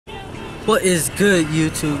What is good,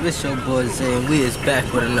 YouTube? It's your boy Zay, and we is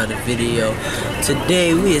back with another video.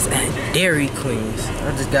 Today we is at Dairy Queen's.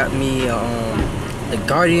 I just got me the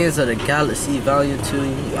Guardians of the Galaxy Volume 2.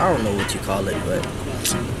 I don't know what you call it, but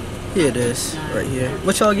here it is, right here.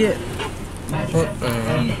 What y'all get?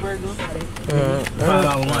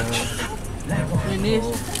 $5 lunch.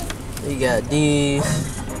 You got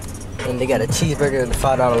these, and they got a cheeseburger and a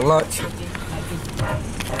 $5 lunch.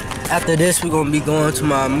 After this, we're gonna be going to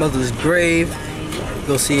my mother's grave.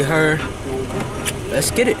 Go see her.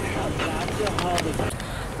 Let's get it.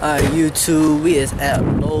 Alright, YouTube, we is at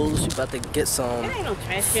Lowe's. We about to get some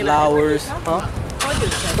flowers. Huh?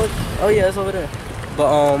 Oh yeah, it's over there.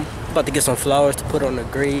 But about to get some flowers to put on the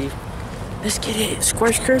grave. Let's get it.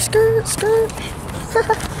 Squirt, skirt, skirt, skirt.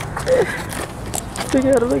 Look at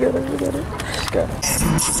it, look at it, look at it. Skirt.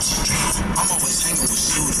 I'm always hanging with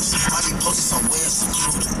shooters. I be posted somewhere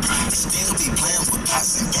secluded. Still be playing with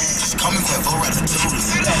pots and gas. Call me Quavo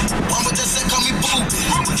Ratatouille. Mama just said call me Boo.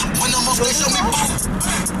 When I'm off, they show me Boo.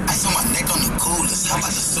 Ice on my neck on the coolest. How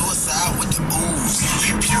about the suicide with the booze?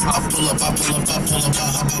 I pull up, I hop out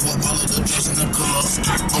with all of the drugs in the cooler.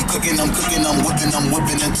 I'm cooking, I'm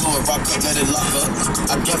whipping into it. Rock up, let it lock up.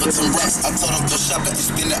 I gave her some racks. I told her go shop it and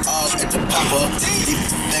spend it all at the pop-up.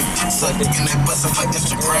 They suck and they bustin' for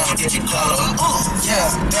Instagram. Get your collar. Yeah,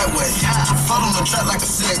 that way. Follow the trap like a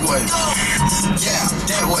Segway. Yeah,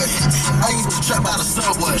 that way. I used to trap out of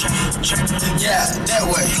Subway. Yeah, that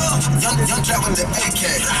way. Young trap with the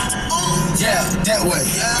AK. Yeah, that way.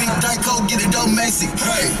 Big Dyko, get it done, Macy.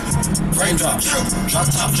 Hey, raindrop, drop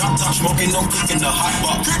top, smoking, no cooking the hot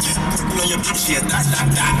box. Cooking on your bitch, yeah, that.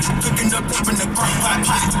 Cooking up in the crock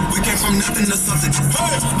pot. We came from nothing to something.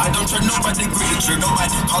 I don't turn nobody, green the trigger.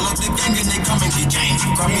 Nobody call up the gang and they come and get gang.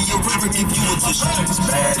 Cry me a river if you was a shit. It's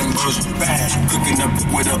bad and bullshit, bad. Cooking up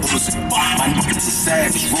with a Uzi. My niggas is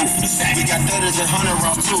savage, ruthless. We got thudders and 100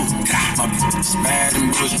 rounds too. My bitch is bad and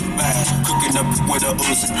bullshit, bad. Cooking up with a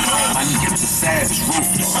Uzi. My niggas is savage,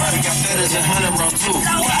 ruthless. We got thudders and 100 rounds too.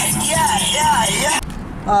 Yeah.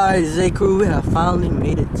 Alright, Zay Crew, we have finally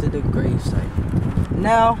made it to the grave site.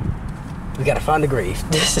 Now, we gotta find the grave.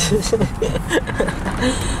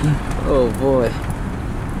 Oh boy.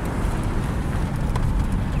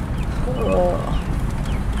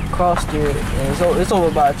 Cross there, and it's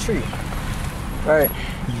over by a tree, right?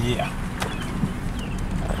 Yeah.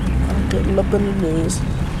 I'm getting up in the knees.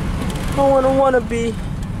 I don't wanna be,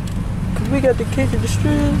 cause we got the key to the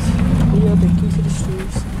streets. We got the key to the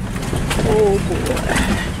streets. Oh boy.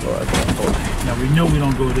 Now we know we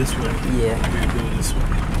don't go this way. Yeah. We go this way.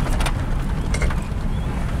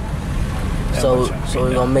 So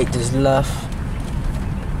we're gonna make this left.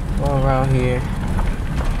 Go around here.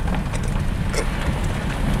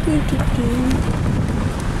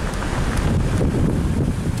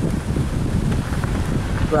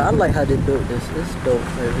 But I like how they built this. It's dope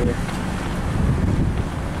right here.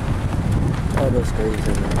 All those graves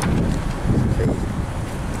in there. It's crazy.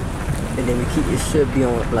 And then it should be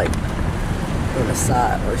on like on the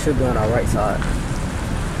side, or it should be on our right side.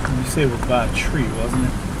 You said it was by a tree, wasn't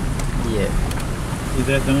it? Yeah. Is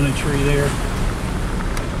that the only tree there?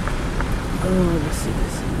 Oh, let's see.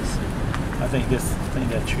 I think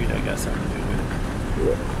that tree that got something to do with it.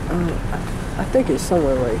 Yeah. I think it's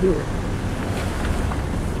somewhere right here.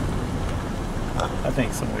 I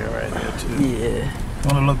think somewhere right there too. Yeah. You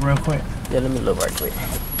wanna look real quick? Yeah, let me look right quick.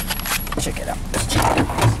 Check it out. Let's check it out.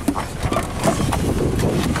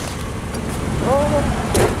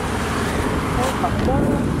 My God.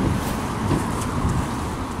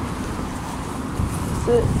 That's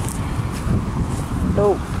it.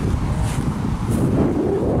 Dope.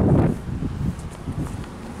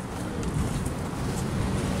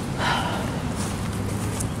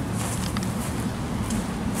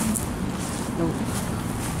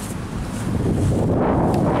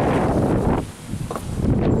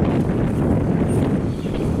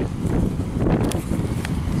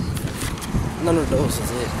 None of those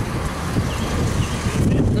is it.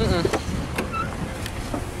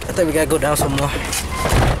 I think we gotta go down some more.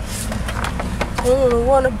 I don't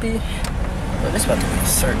wanna be. But this about to be a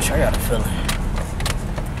search. I got a feeling.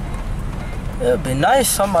 It'd be nice.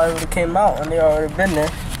 Somebody would have came out and they already been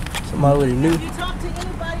there. Somebody would have knew. Did you talk to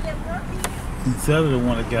anybody that worked here? The other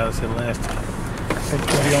one that got us here last time. Think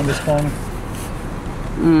you'll be on this corner?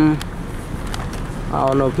 I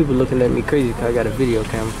don't know. People looking at me crazy because I got a video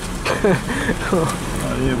camera. Oh,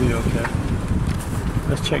 yeah, we okay.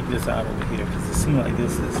 Let's check this out over here because it seems like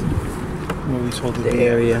this is where we supposed to be. The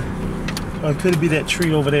area. Or could it be that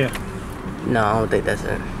tree over there? No, I don't think that's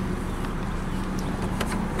it.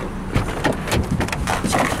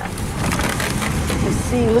 Check it out.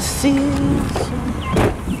 Let's see.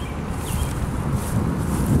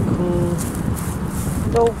 Cool.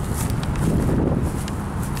 Nope.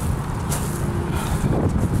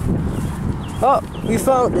 Oh, we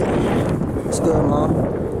found it. It's good, Mom.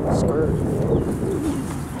 Skirt.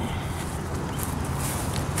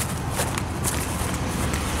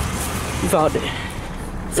 You found it.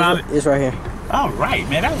 Found it? It's right here. All right,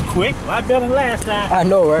 man. That was quick. A lot better than last time. I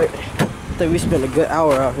know, right? I think we spent a good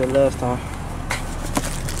hour out here last time.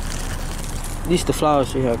 At least the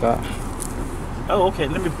flowers we have got. Oh, okay.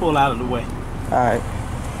 Let me pull out of the way. Alright.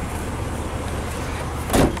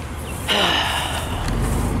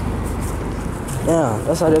 Yeah,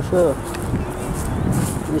 that's how they feel.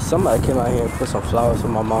 At least somebody came out here and put some flowers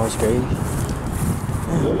on my mom's grave.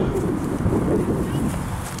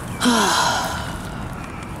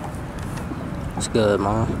 What's good,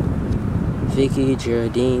 Mom? Vicky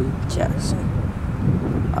Geraldine Jackson.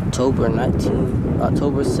 October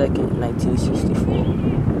 2nd,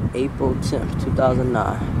 1964. April 10th,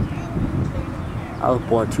 2009. I was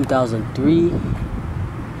born 2003.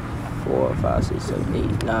 4, 5, 6, 7,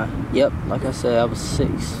 8, 9. Yep, like I said, I was 6.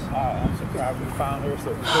 I'm surprised we found her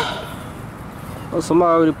so quickly. Oh, somebody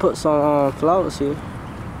already put some flowers here.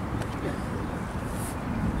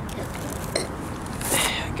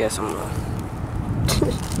 I guess I'm gonna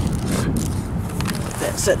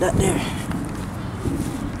set that there.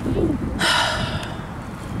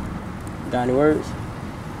 Got any words?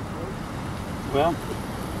 Well,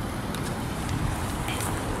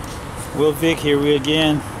 Will Vic, here we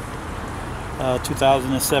again.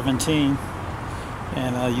 2017,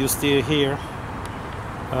 and you're still here.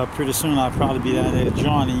 Pretty soon I'll probably be down there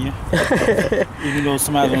joining you, even though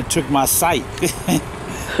somebody done took my site. I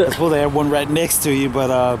suppose I have one right next to you,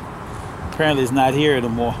 but apparently it's not here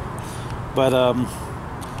anymore. But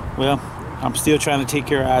well, I'm still trying to take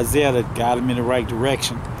care of Isaiah to guide him in the right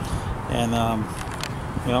direction, and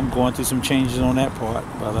well, I'm going through some changes on that part,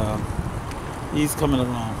 but he's coming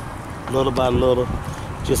along little by little.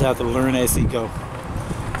 Just have to learn as he go.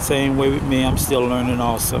 Same way with me, I'm still learning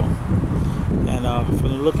also. And from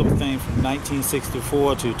the look of things, from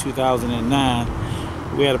 1964 to 2009,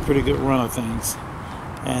 we had a pretty good run of things.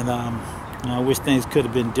 And I wish things could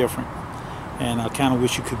have been different. And I kind of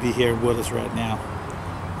wish you could be here with us right now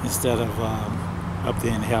instead of up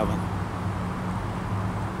there in heaven.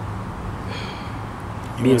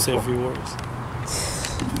 You want to say a few words?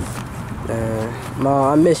 Mom,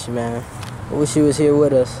 I miss you, man. I wish you was here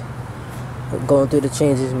with us, going through the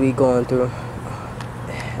changes we going through.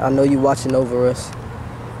 I know you watching over us,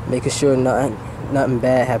 making sure nothing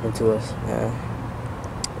bad happened to us.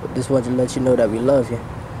 Just wanted to let you know that we love you.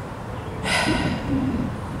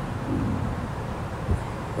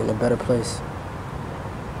 In a better place.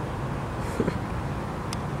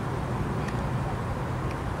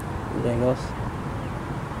 Anything else?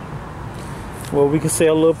 Well, we can say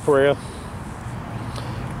a little prayer.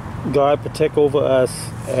 God, protect over us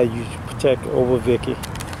as you protect over Vicky,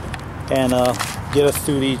 and get us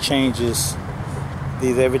through these changes,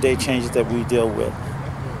 these everyday changes that we deal with.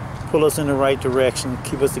 Pull us in the right direction,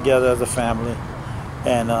 keep us together as a family,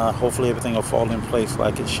 and hopefully everything will fall in place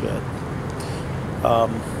like it should.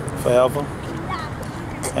 Forever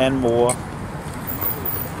and more.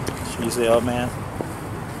 Should you say amen?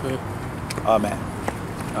 Amen.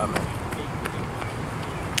 Amen.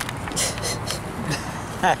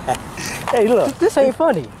 Hey, look. This ain't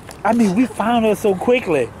funny. I mean, we found her so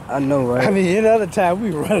quickly. I know, right? I mean, any other time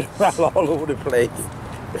we run around all over the place.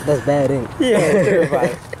 That's bad, ain't it? Yeah, think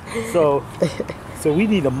about it. So we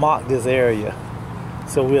need to mark this area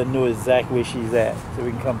so we'll know exactly where she's at, so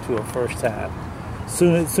we can come to her first time.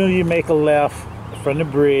 Soon as you make a left from the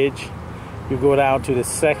bridge, you go down to the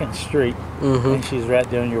 2nd Street, and she's right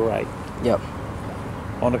there on your right. Yep.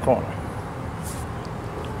 On the corner.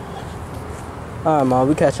 All right, Mom.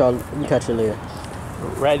 We catch you later.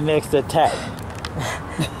 Right next to Tat.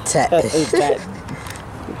 Tat. Tat.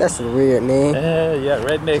 That's a weird name. Yeah,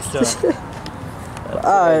 right next to her.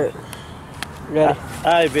 All right. Ready? All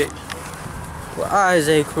right, Vic. Well, all right,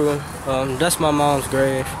 Zay crew. That's my mom's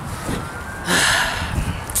grave.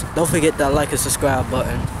 Don't forget that like and subscribe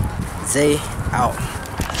button. Zay out.